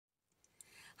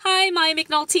Hi, Maya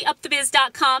McNulty,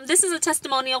 UpTheBiz.com. This is a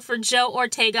testimonial for Joe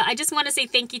Ortega. I just want to say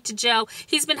thank you to Joe.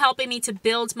 He's been helping me to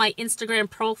build my Instagram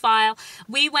profile.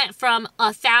 We went from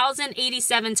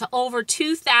 1,087 to over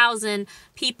 2,000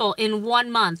 people in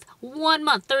 1 month. 1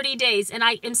 month, 30 days. And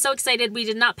I am so excited. We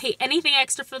did not pay anything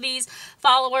extra for these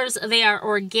followers. They are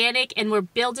organic, and we're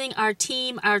building our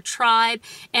team, our tribe,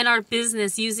 and our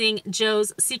business using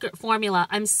Joe's secret formula.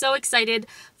 I'm so excited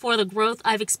for the growth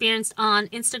I've experienced on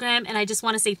Instagram, and I just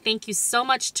want to say thank you so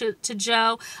much to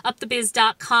Joe.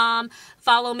 UpTheBiz.com.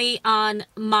 Follow me on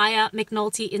Maya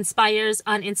McNulty Inspires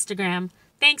on Instagram.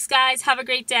 Thanks, guys. Have a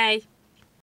great day.